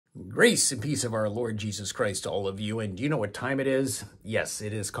Grace and peace of our Lord Jesus Christ to all of you. And do you know what time it is? Yes,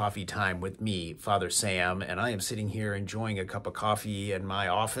 it is coffee time with me, Father Sam, and I am sitting here enjoying a cup of coffee in my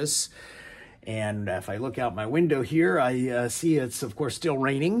office. And if I look out my window here, I see it's, of course, still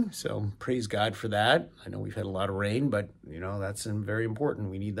raining. So praise God for that. I know we've had a lot of rain, but, that's very important.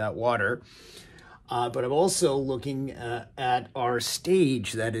 We need that water. But I'm also looking at our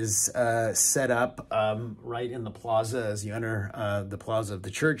stage that is set up right in the plaza as you enter the plaza of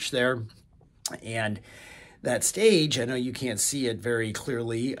the church there. And that stage, I know you can't see it very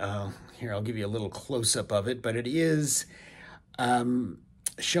clearly. Here, I'll give you a little close-up of it, but it is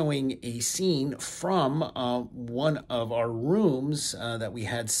showing a scene from one of our rooms that we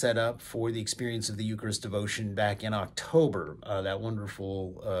had set up for the experience of the Eucharist devotion back in October, that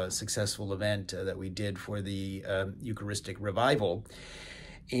wonderful, successful event that we did for the Eucharistic Revival.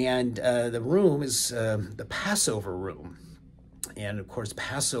 And the room is the Passover room. And of course,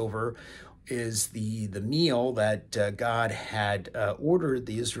 Passover is the meal that God had ordered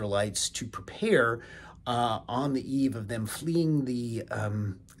the Israelites to prepare on the eve of them fleeing the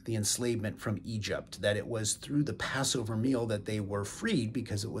enslavement from Egypt, that it was through the Passover meal that they were freed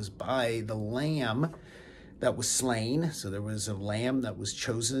because it was by the lamb that was slain. So there was a lamb that was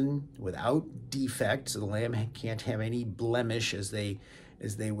chosen without defect. So the lamb can't have any blemish, as they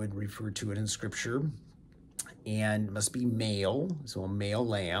would refer to it in Scripture, and must be male, so a male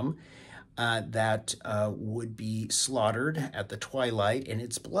lamb. That would be slaughtered at the twilight, and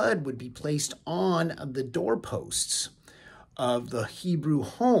its blood would be placed on the doorposts of the Hebrew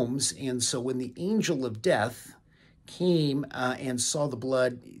homes. And so when the angel of death came and saw the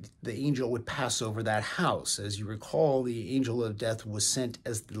blood, the angel would pass over that house. As you recall, the angel of death was sent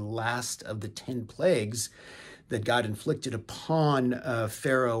as the last of the 10 plagues that God inflicted upon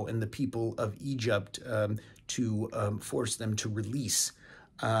Pharaoh and the people of Egypt to force them to release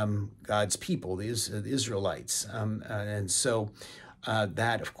God's people, the Israelites. And so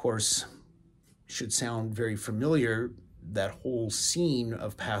that, of course, should sound very familiar, that whole scene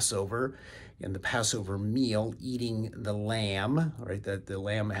of Passover and the Passover meal, eating the lamb, right? That the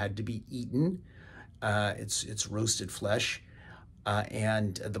lamb had to be eaten, it's roasted flesh,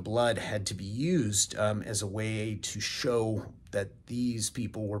 and the blood had to be used as a way to show that these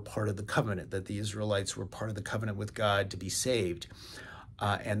people were part of the covenant, that the Israelites were part of the covenant with God to be saved.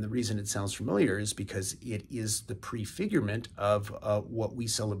 And the reason it sounds familiar is because it is the prefigurement of what we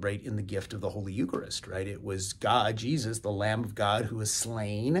celebrate in the gift of the Holy Eucharist, right? It was God, Jesus, the Lamb of God, who was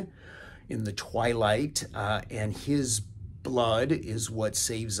slain in the twilight, and his blood is what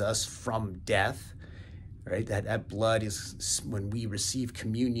saves us from death, right? That blood is, when we receive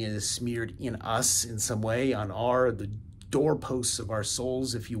communion, is smeared in us in some way, on the doorposts of our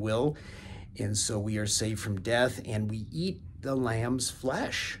souls, if you will. And so we are saved from death, and we eat the lamb's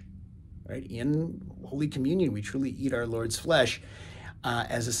flesh, right? In Holy Communion, we truly eat our Lord's flesh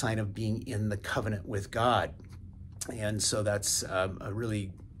as a sign of being in the covenant with God. And so that's a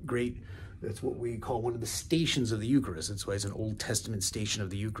really great, that's what we call one of the stations of the Eucharist. That's why it's an Old Testament station of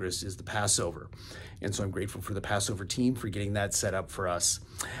the Eucharist, is the Passover. And so I'm grateful for the Passover team for getting that set up for us.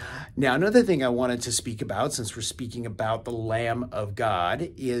 Now, another thing I wanted to speak about, since we're speaking about the Lamb of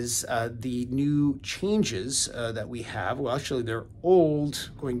God, is the new changes that we have. Well, actually, they're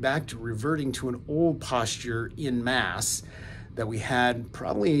old, going back to reverting to an old posture in Mass that we had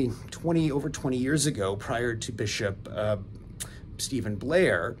probably over 20 years ago, prior to Bishop Stephen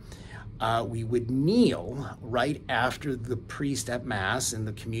Blair. We would kneel right after the priest at Mass, and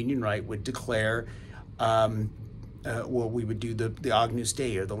the Communion Rite would declare, we would do the Agnus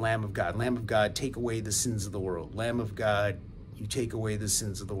Dei, or the Lamb of God. Lamb of God, take away the sins of the world. Lamb of God, you take away the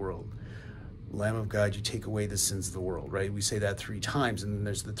sins of the world. Lamb of God, you take away the sins of the world, right? We say that 3 times, and then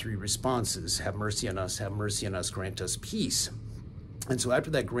there's the 3 responses. Have mercy on us, grant us peace. And so after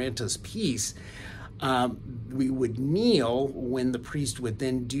that, grant us peace, we would kneel when the priest would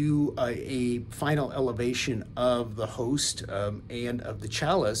then do a final elevation of the host and of the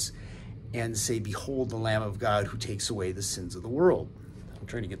chalice, and say, behold the Lamb of God who takes away the sins of the world. I'm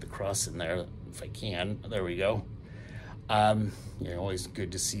trying to get the cross in there if I can. There we go. Always good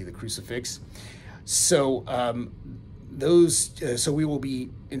to see the crucifix. So so we will be,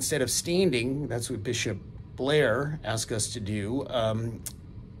 instead of standing, that's what Bishop Blair asked us to do,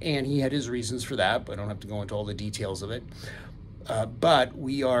 and he had his reasons for that, but I don't have to go into all the details of it. But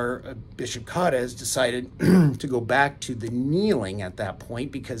Bishop Cotta has decided to go back to the kneeling at that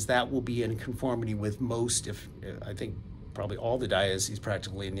point, because that will be in conformity with most, I think probably all the dioceses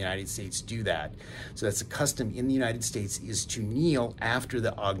practically in the United States do that. So that's a custom in the United States, is to kneel after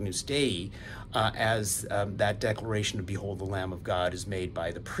the Agnus Dei as that declaration of "Behold the Lamb of God" is made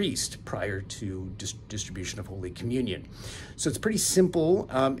by the priest prior to distribution of Holy Communion. So it's pretty simple,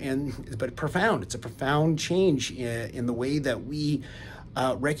 but profound. It's a profound change in the way that we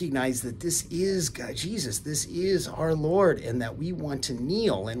recognize that this is God, Jesus, this is our Lord, and that we want to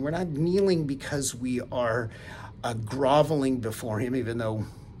kneel. And we're not kneeling because we are groveling before him, even though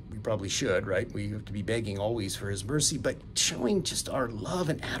we probably should, right? We have to be begging always for his mercy, but showing just our love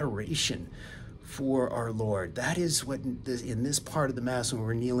and adoration for our Lord. That is what in this part of the Mass when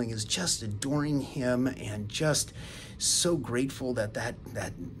we're kneeling is just adoring him, and just so grateful that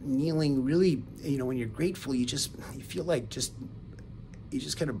kneeling really, when you're grateful, you feel like you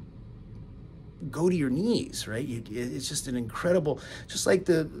just kind of go to your knees, right? It's just an incredible, just like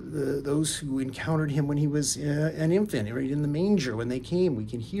those who encountered him when he was an infant, right, in the manger. When they came, we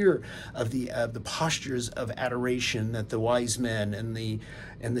can hear of the postures of adoration that the wise men and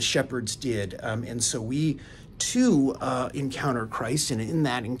the shepherds did, and so we too encounter Christ, and in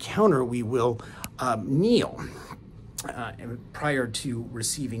that encounter we will kneel prior to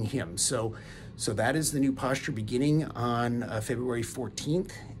receiving him. So that is the new posture beginning on February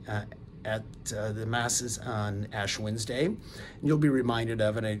 14th at the Masses on Ash Wednesday. And you'll be reminded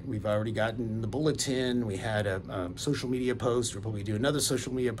of it. We've already gotten the bulletin. We had a social media post. We'll probably do another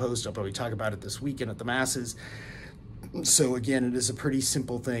social media post. I'll probably talk about it this weekend at the Masses. So again, it is a pretty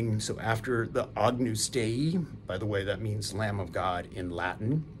simple thing. So after the Agnus Dei, by the way, that means Lamb of God in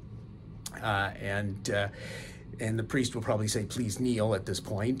Latin, and the priest will probably say, "Please kneel" at this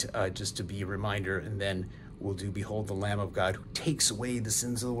point, just to be a reminder, and then we'll do "Behold the Lamb of God who takes away the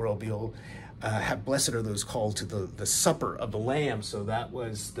sins of the world." Behold, blessed are those called to the supper of the Lamb. So that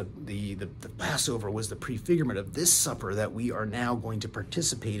was the Passover was the prefigurement of this supper that we are now going to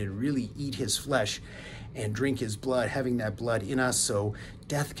participate in, really eat his flesh and drink his blood, having that blood in us, so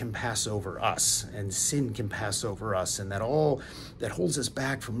death can pass over us and sin can pass over us, and that all that holds us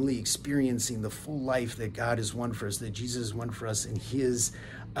back from really experiencing the full life that God has won for us, that Jesus has won for us in his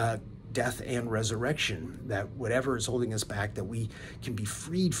death and resurrection, that whatever is holding us back, that we can be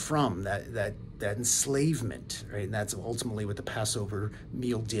freed from that enslavement, right? And that's ultimately what the Passover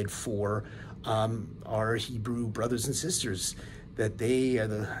meal did for our Hebrew brothers and sisters, that they are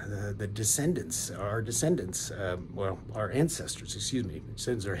the descendants, our ancestors, excuse me.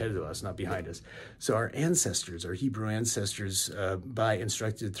 Descendants are ahead of us, not behind us. So our ancestors, our Hebrew ancestors,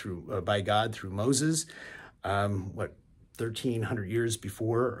 instructed by God through Moses, 1,300 years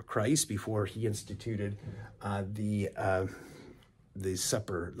before Christ, before he instituted the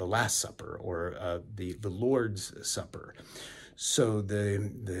supper, the Last Supper, or the Lord's Supper. So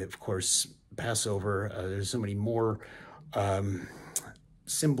of course, Passover, there's so many more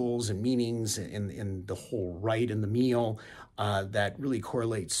symbols and meanings in the whole rite and the meal that really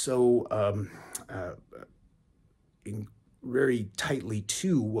correlate so very tightly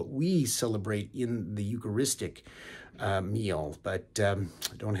to what we celebrate in the Eucharistic meal. But I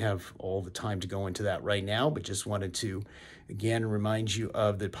don't have all the time to go into that right now, but just wanted to again remind you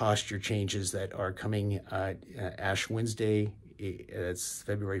of the posture changes that are coming Ash Wednesday. It's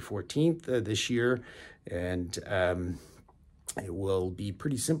February 14th this year, and it will be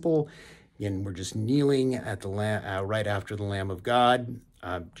pretty simple. Again, we're just kneeling at the right after the Lamb of God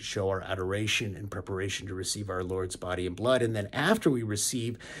to show our adoration and preparation to receive our Lord's body and blood. And then after we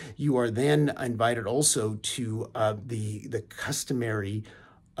receive, you are then invited also to the customary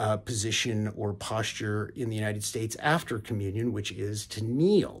position or posture in the United States after communion, which is to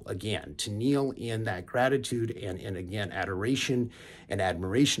kneel again, to kneel in that gratitude and again, adoration and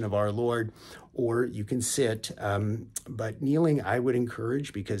admiration of our Lord. Or you can sit, but kneeling I would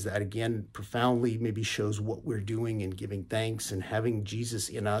encourage, because that again profoundly maybe shows what we're doing and giving thanks and having Jesus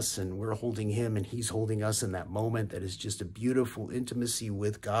in us, and we're holding him and he's holding us in that moment. That is just a beautiful intimacy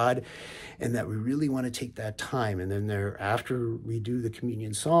with God, and that we really want to take that time. And then after we do the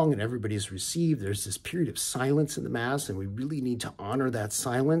communion song and everybody's received, there's this period of silence in the Mass, and we really need to honor that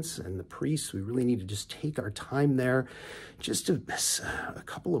silence. And the priests, we really need to just take our time there, just a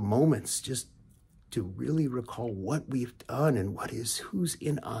couple of moments, just to really recall what we've done and who's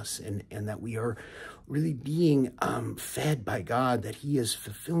in us, and that we are really being fed by God, that he is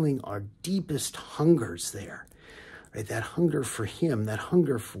fulfilling our deepest hungers there, right? That hunger for him, that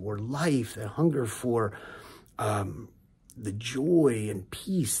hunger for life, that hunger for the joy and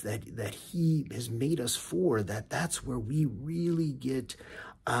peace that he has made us for, that's where we really get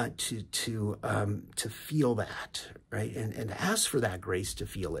to feel that, right? And to ask for that grace to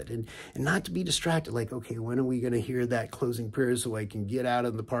feel it, and not to be distracted, like, okay, when are we going to hear that closing prayer so I can get out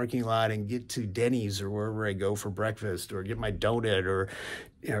of the parking lot and get to Denny's or wherever I go for breakfast, or get my donut, or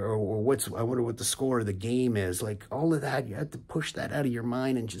I wonder what the score of the game is. Like, all of that, you have to push that out of your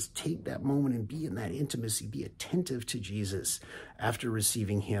mind and just take that moment and be in that intimacy, be attentive to Jesus after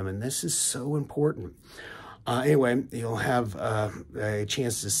receiving him. And this is so important. Anyway, you'll have a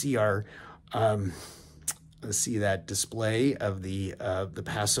chance to see our see that display of the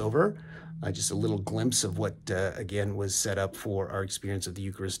Passover. Just a little glimpse of what again was set up for our experience of the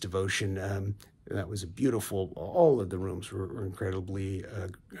Eucharist devotion. That was a beautiful. All of the rooms were incredibly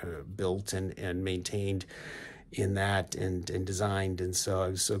built and maintained in that, and designed. And so I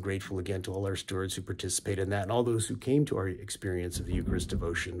was so grateful again to all our stewards who participated in that, and all those who came to our experience of the Eucharist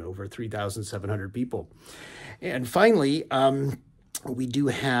devotion, over 3,700 people. And finally, we do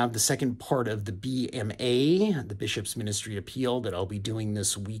have the second part of the BMA, the Bishop's Ministry Appeal, that I'll be doing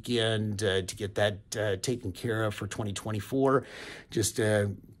this weekend to get that taken care of for 2024. Just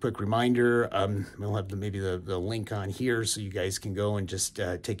a quick reminder, we'll have maybe the link on here so you guys can go and just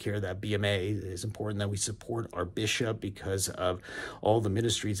take care of that BMA. It is important that we support our bishop because of all the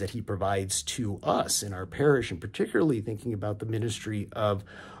ministries that he provides to us in our parish, and particularly thinking about the ministry of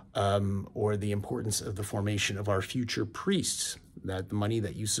or the importance of the formation of our future priests. That the money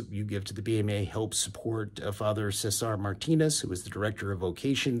that you give to the BMA helps support Father Cesar Martinez, who is the Director of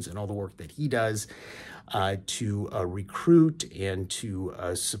Vocations, and all the work that he does to recruit and to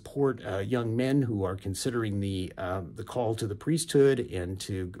support young men who are considering the call to the priesthood, and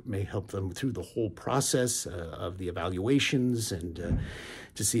to may help them through the whole process of the evaluations, and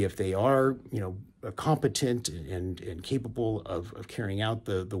to see if they are, competent and capable of carrying out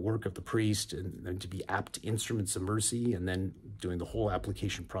the work of the priest, and to be apt instruments of mercy, and then doing the whole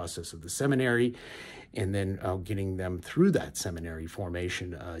application process of the seminary, and then getting them through that seminary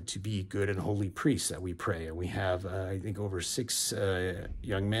formation to be good and holy priests that we pray. And we have, I think, over 6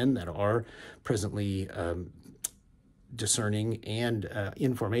 young men that are presently discerning and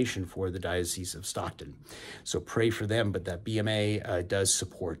in formation for the Diocese of Stockton. So pray for them, but that BMA does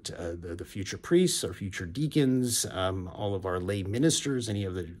support the future priests, our future deacons, all of our lay ministers, any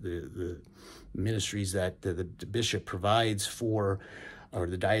of the ministries that the bishop provides for, or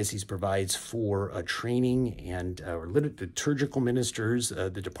the diocese provides for training, and our liturgical ministers, the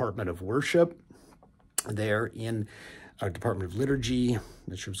Department of Worship there in our Department of Liturgy. I'm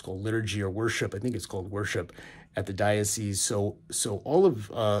not sure if it's called liturgy or worship. I think it's called worship at the diocese. So all of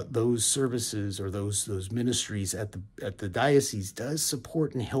those services, or those ministries at the diocese, does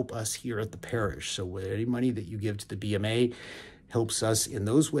support and help us here at the parish. So any money that you give to the BMA helps us in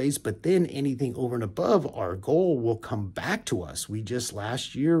those ways, but then anything over and above our goal will come back to us. We just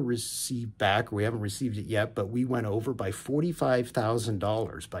last year received back, we haven't received it yet, but we went over by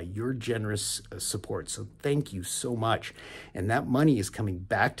 $45,000 by your generous support. So thank you so much. And that money is coming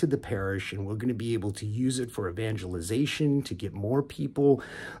back to the parish, and we're going to be able to use it for evangelization, to get more people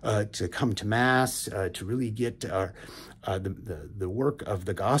to come to Mass, to really get our the work of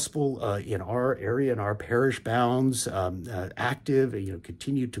the gospel in our area, in our parish bounds, active,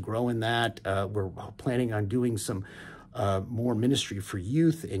 continue to grow in that. We're planning on doing some more ministry for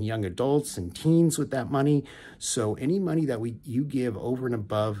youth and young adults and teens with that money. So any money that you give over and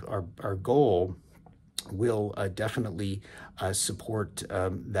above our goal will definitely support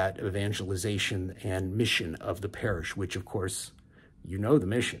that evangelization and mission of the parish, which, of course, the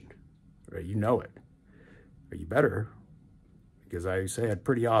mission, right? You know it, or you better, because I say it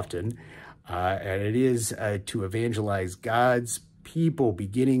pretty often, and it is to evangelize God's people,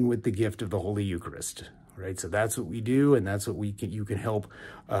 beginning with the gift of the Holy Eucharist, right? So that's what we do, and that's what you can help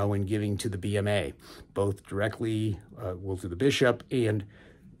when giving to the BMA, both directly to the bishop, and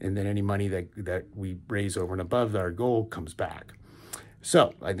then any money that we raise over and above our goal comes back.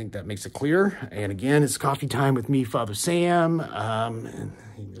 So I think that makes it clear. And again, it's coffee time with me, Father Sam. And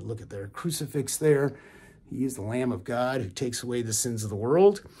you can look at their crucifix there. He is the Lamb of God who takes away the sins of the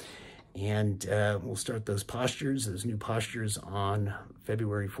world. And we'll start those new postures on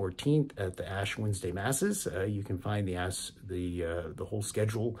February 14th at the Ash Wednesday Masses. You can find the whole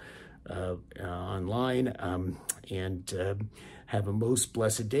schedule online, and have a most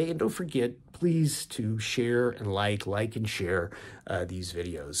blessed day. And don't forget, please, to share and like and share these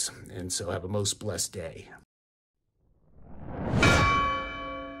videos. And so have a most blessed day.